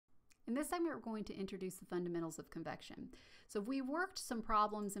In this segment, we're going to introduce the fundamentals of convection. So we worked some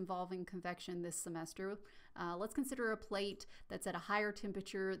problems involving convection this semester. Let's consider a plate that's at a higher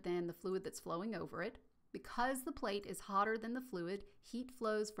temperature than the fluid that's flowing over it. Because the plate is hotter than the fluid, heat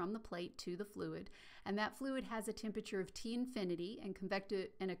flows from the plate to the fluid, and that fluid has a temperature of T infinity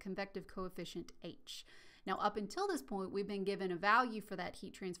and a convective coefficient H. Now, up until this point, we've been given a value for that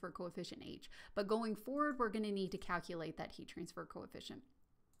heat transfer coefficient H, but going forward, we're going to need to calculate that heat transfer coefficient.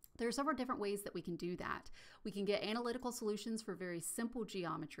 There are several different ways that we can do that. We can get analytical solutions for very simple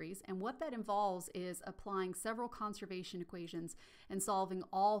geometries, and what that involves is applying several conservation equations and solving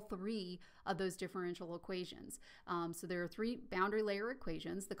all three of those differential equations. So there are three boundary layer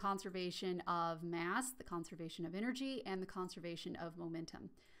equations: the conservation of mass, the conservation of energy, and the conservation of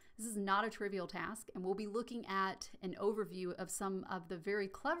momentum. This is not a trivial task, and we'll be looking at an overview of some of the very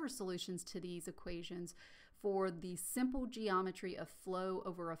clever solutions to these equations for the simple geometry of flow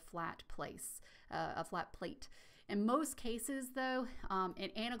over a flat plate. In most cases, though,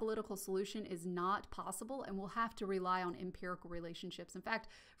 an analytical solution is not possible, and we'll have to rely on empirical relationships. In fact,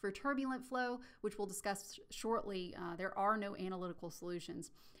 for turbulent flow, which we'll discuss shortly, there are no analytical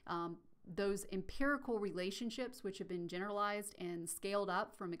solutions. Those empirical relationships, which have been generalized and scaled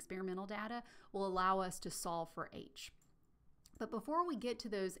up from experimental data, will allow us to solve for H. But before we get to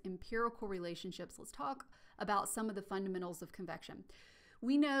those empirical relationships, let's talk about some of the fundamentals of convection.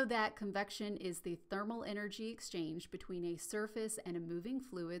 We know that convection is the thermal energy exchange between a surface and a moving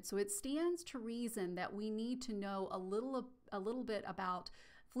fluid, so it stands to reason that we need to know a little bit about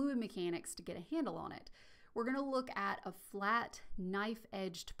fluid mechanics to get a handle on it. We're going to look at a flat,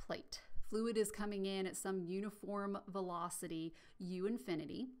 knife-edged plate. Fluid is coming in at some uniform velocity, U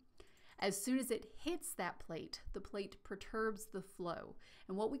infinity. As soon as it hits that plate, the plate perturbs the flow.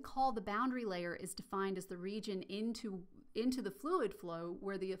 And what we call the boundary layer is defined as the region into the fluid flow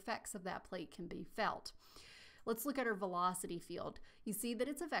where the effects of that plate can be felt. Let's look at our velocity field. You see that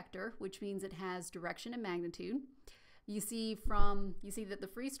it's a vector, which means it has direction and magnitude. You see that the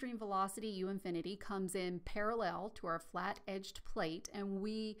free stream velocity, U infinity, comes in parallel to our flat-edged plate, and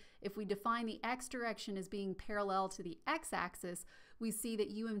if we define the x direction as being parallel to the x-axis, we see that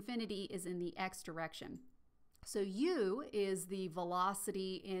U infinity is in the x direction. So U is the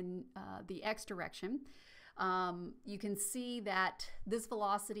velocity in the x direction. You can see that this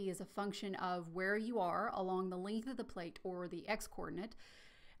velocity is a function of where you are along the length of the plate, or the x-coordinate.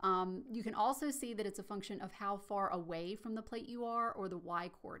 You can also see that it's a function of how far away from the plate you are, or the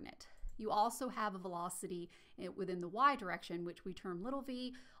y-coordinate. You also have a velocity within the y direction, which we term little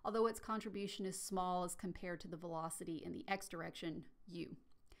v, although its contribution is small as compared to the velocity in the x direction, u.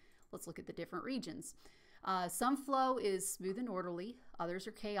 Let's look at the different regions. Some flow is smooth and orderly, others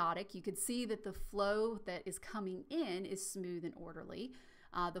are chaotic. You could see that the flow that is coming in is smooth and orderly.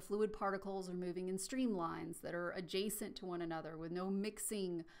 The fluid particles are moving in streamlines that are adjacent to one another with no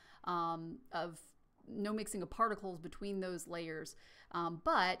mixing of particles between those layers.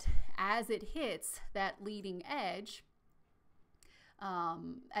 But as it hits that leading edge,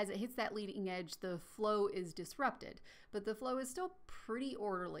 the flow is disrupted, but the flow is still pretty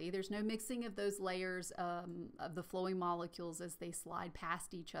orderly. There's no mixing of those layers of the flowing molecules as they slide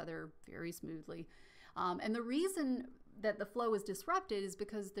past each other very smoothly. And the reason that the flow is disrupted is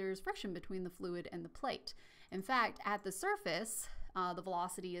because there's friction between the fluid and the plate. In fact, at the surface, the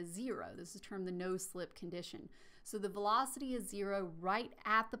velocity is zero. This is termed the no-slip condition. So the velocity is zero right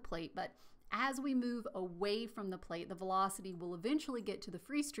at the plate, but as we move away from the plate, the velocity will eventually get to the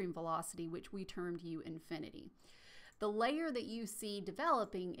free stream velocity, which we termed U infinity. The layer that you see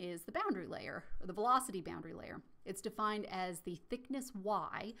developing is the boundary layer, or the velocity boundary layer. It's defined as the thickness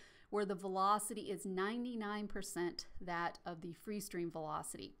y, where the velocity is 99% that of the free stream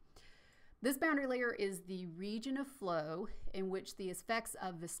velocity. This boundary layer is the region of flow in which the effects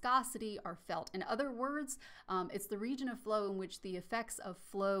of viscosity are felt. In other words, it's the region of flow in which the effects of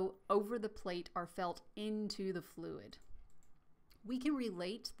flow over the plate are felt into the fluid. We can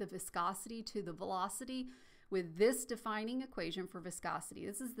relate the viscosity to the velocity with this defining equation for viscosity.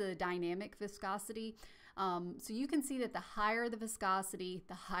 This is the dynamic viscosity. So you can see that the higher the viscosity,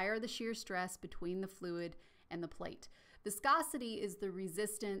 the higher the shear stress between the fluid and the plate. Viscosity is the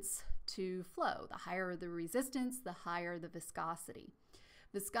resistance to flow. The higher the resistance, the higher the viscosity.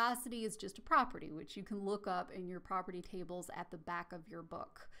 Viscosity is just a property, which you can look up in your property tables at the back of your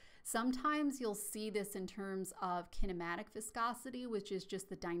book. Sometimes you'll see this in terms of kinematic viscosity, which is just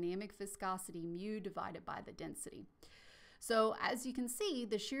the dynamic viscosity mu divided by the density. So as you can see,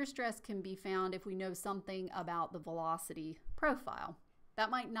 the shear stress can be found if we know something about the velocity profile. That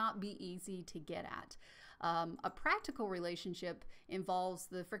might not be easy to get at. A practical relationship involves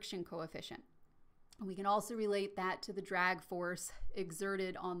the friction coefficient. We can also relate that to the drag force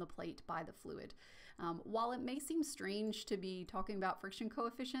exerted on the plate by the fluid. While it may seem strange to be talking about friction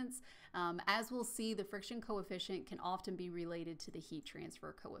coefficients, as we'll see, the friction coefficient can often be related to the heat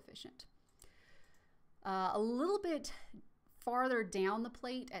transfer coefficient. A little bit farther down the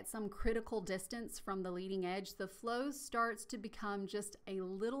plate at some critical distance from the leading edge, the flow starts to become just a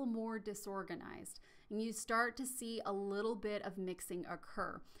little more disorganized, and you start to see a little bit of mixing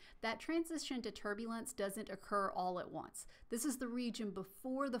occur. That transition to turbulence doesn't occur all at once. This is the region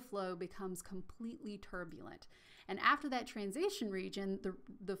before the flow becomes completely turbulent. And after that transition region,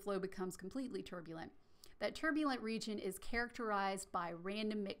 the flow becomes completely turbulent. That turbulent region is characterized by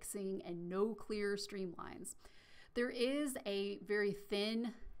random mixing and no clear streamlines. There is a very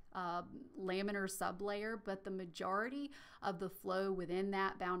thin laminar sublayer, but the majority of the flow within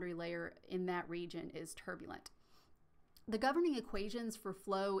that boundary layer in that region is turbulent. The governing equations for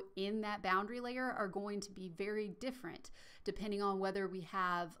flow in that boundary layer are going to be very different depending on whether we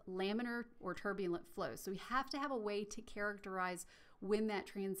have laminar or turbulent flow. So we have to have a way to characterize when that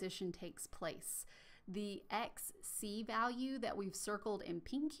transition takes place. The XC value that we've circled in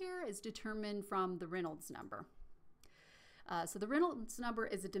pink here is determined from the Reynolds number. So the Reynolds number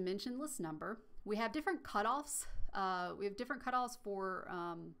is a dimensionless number. We have different cutoffs. For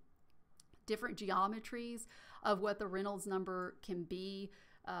different geometries of what the Reynolds number can be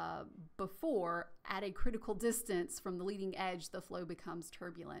before, at a critical distance from the leading edge, the flow becomes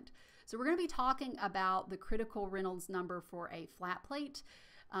turbulent. So we're going to be talking about the critical Reynolds number for a flat plate.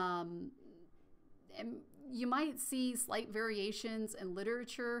 And you might see slight variations in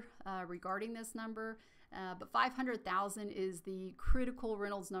literature regarding this number, but 500,000 is the critical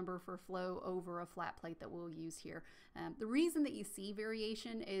Reynolds number for flow over a flat plate that we'll use here. The reason that you see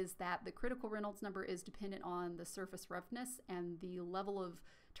variation is that the critical Reynolds number is dependent on the surface roughness and the level of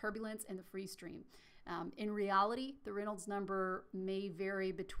turbulence in the free stream. In reality, the Reynolds number may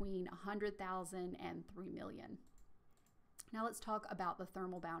vary between 100,000 and 3 million. Now let's talk about the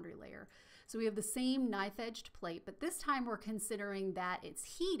thermal boundary layer. So we have the same knife-edged plate, but this time we're considering that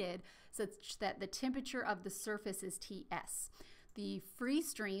it's heated such that the temperature of the surface is Ts. The free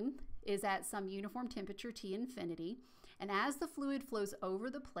stream is at some uniform temperature, T infinity, and as the fluid flows over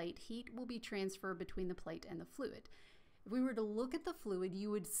the plate, heat will be transferred between the plate and the fluid. If we were to look at the fluid,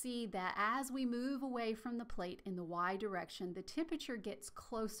 you would see that as we move away from the plate in the Y direction, the temperature gets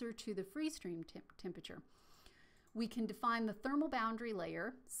closer to the free stream temperature. We can define the thermal boundary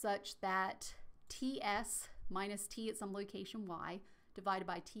layer such that Ts minus T at some location Y divided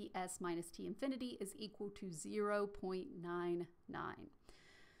by Ts minus T infinity is equal to 0.99.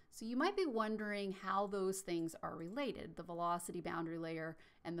 So you might be wondering how those things are related, the velocity boundary layer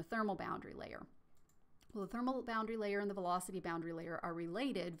and the thermal boundary layer. Well, the thermal boundary layer and the velocity boundary layer are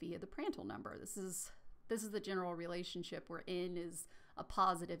related via the Prandtl number. This is the general relationship where n is a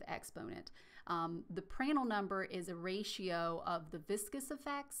positive exponent. The Prandtl number is a ratio of the viscous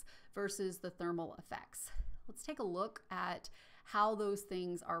effects versus the thermal effects. Let's take a look at how those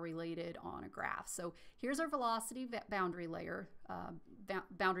things are related on a graph. So here's our velocity boundary layer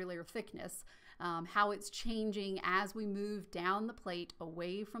thickness, how it's changing as we move down the plate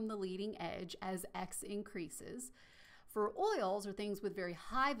away from the leading edge as x increases. For oils or things with very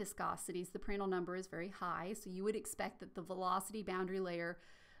high viscosities, the Prandtl number is very high, so you would expect that the velocity boundary layer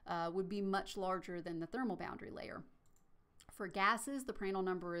would be much larger than the thermal boundary layer. For gases, the Prandtl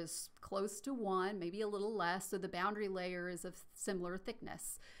number is close to 1, maybe a little less, so the boundary layer is of similar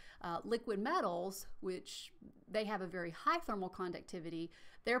thickness. Liquid metals, which they have a very high thermal conductivity,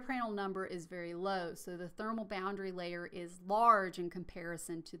 their Prandtl number is very low, so the thermal boundary layer is large in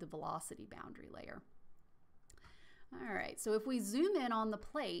comparison to the velocity boundary layer. All right, so if we zoom in on the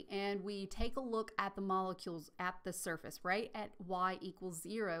plate and we take a look at the molecules at the surface, right at y equals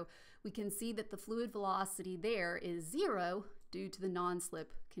 0, we can see that the fluid velocity there is 0 due to the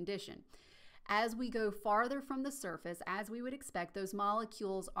non-slip condition. As we go farther from the surface, as we would expect, those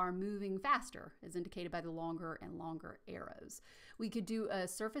molecules are moving faster, as indicated by the longer and longer arrows. We could do a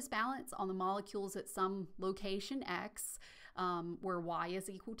surface balance on the molecules at some location x, where y is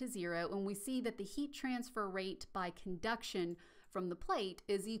equal to 0, and we see that the heat transfer rate by conduction from the plate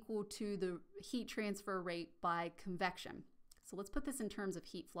is equal to the heat transfer rate by convection. So let's put this in terms of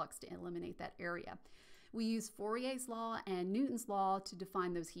heat flux to eliminate that area. We use Fourier's law and Newton's law to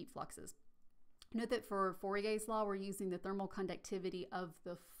define those heat fluxes. Note that for Fourier's law, we're using the thermal conductivity of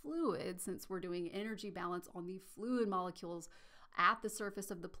the fluid since we're doing energy balance on the fluid molecules at the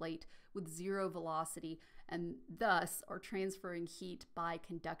surface of the plate with 0 velocity, and thus are transferring heat by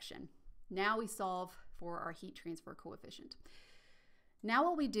conduction. Now we solve for our heat transfer coefficient. Now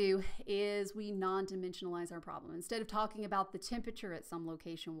what we do is we non-dimensionalize our problem. Instead of talking about the temperature at some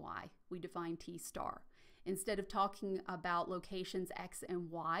location y, we define T star. Instead of talking about locations x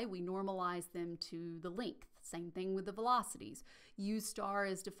and y, we normalize them to the length. Same thing with the velocities. U star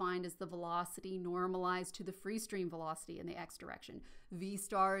is defined as the velocity normalized to the free stream velocity in the x direction. V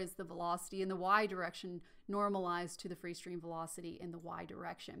star is the velocity in the y direction normalized to the free stream velocity in the y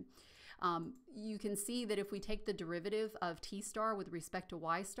direction. You can see that if we take the derivative of T star with respect to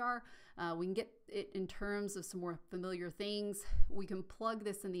Y star, we can get it in terms of some more familiar things. We can plug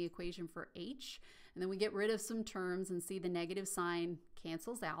this in the equation for H, and then we get rid of some terms and see the negative sign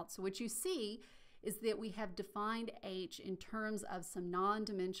cancels out. So what you see is that we have defined H in terms of some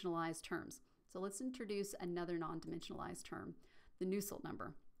non-dimensionalized terms. So let's introduce another non-dimensionalized term, the Nusselt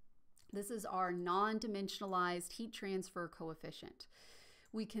number. This is our non-dimensionalized heat transfer coefficient.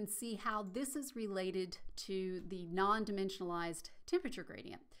 We can see how this is related to the non-dimensionalized temperature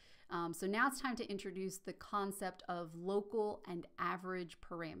gradient. So now it's time to introduce the concept of local and average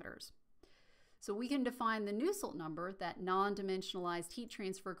parameters. So we can define the Nusselt number, that non-dimensionalized heat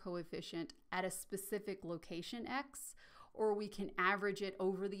transfer coefficient, at a specific location x, or we can average it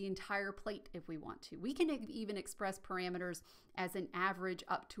over the entire plate if we want to. We can even express parameters as an average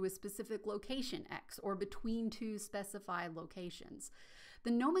up to a specific location x, or between two specified locations. The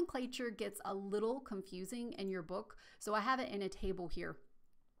nomenclature gets a little confusing in your book, so I have it in a table here.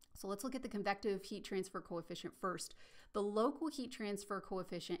 So let's look at the convective heat transfer coefficient first. The local heat transfer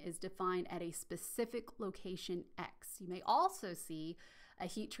coefficient is defined at a specific location x. You may also see a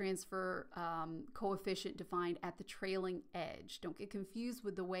heat transfer coefficient defined at the trailing edge. Don't get confused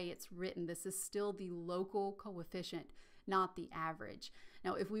with the way it's written. This is still the local coefficient, not the average.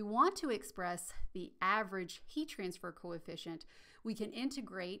 Now, if we want to express the average heat transfer coefficient, we can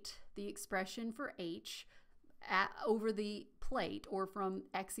integrate the expression for H over the plate, or from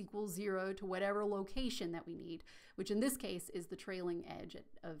x equals 0 to whatever location that we need, which in this case is the trailing edge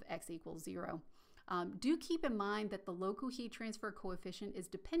of x equals 0. Do keep in mind that the local heat transfer coefficient is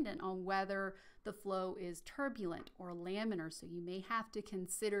dependent on whether the flow is turbulent or laminar, so you may have to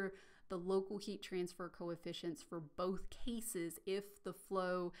consider the local heat transfer coefficients for both cases if the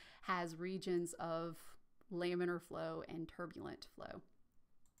flow has regions of laminar flow and turbulent flow.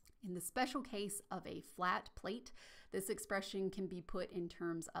 In the special case of a flat plate, this expression can be put in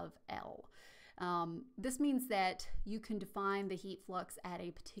terms of L. This means that you can define the heat flux at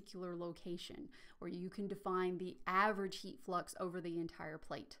a particular location, or you can define the average heat flux over the entire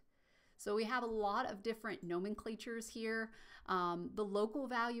plate. So we have a lot of different nomenclatures here. The local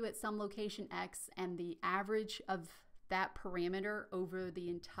value at some location X and the average of that parameter over the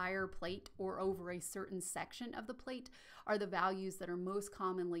entire plate or over a certain section of the plate are the values that are most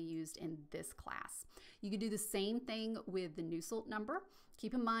commonly used in this class. You could do the same thing with the Nusselt number.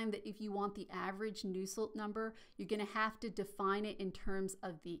 Keep in mind that if you want the average Nusselt number, you're going to have to define it in terms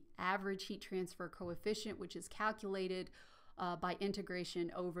of the average heat transfer coefficient, which is calculated by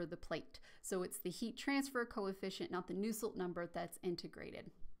integration over the plate. So it's the heat transfer coefficient, not the Nusselt number, that's integrated.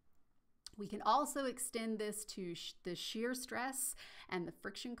 We can also extend this to the shear stress and the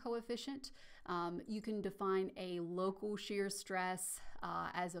friction coefficient. You can define a local shear stress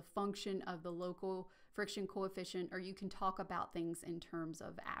as a function of the local friction coefficient, or you can talk about things in terms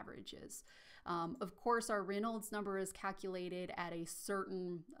of averages. Of course, our Reynolds number is calculated at a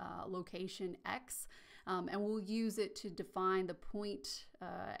certain location X, and we'll use it to define the point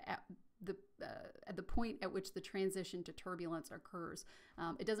at the point at which the transition to turbulence occurs.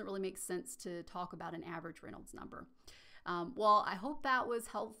 It doesn't really make sense to talk about an average Reynolds number. Well, I hope that was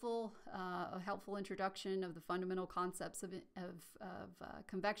helpful, a helpful introduction of the fundamental concepts of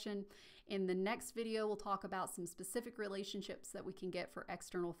convection. In the next video, we'll talk about some specific relationships that we can get for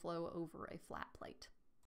external flow over a flat plate.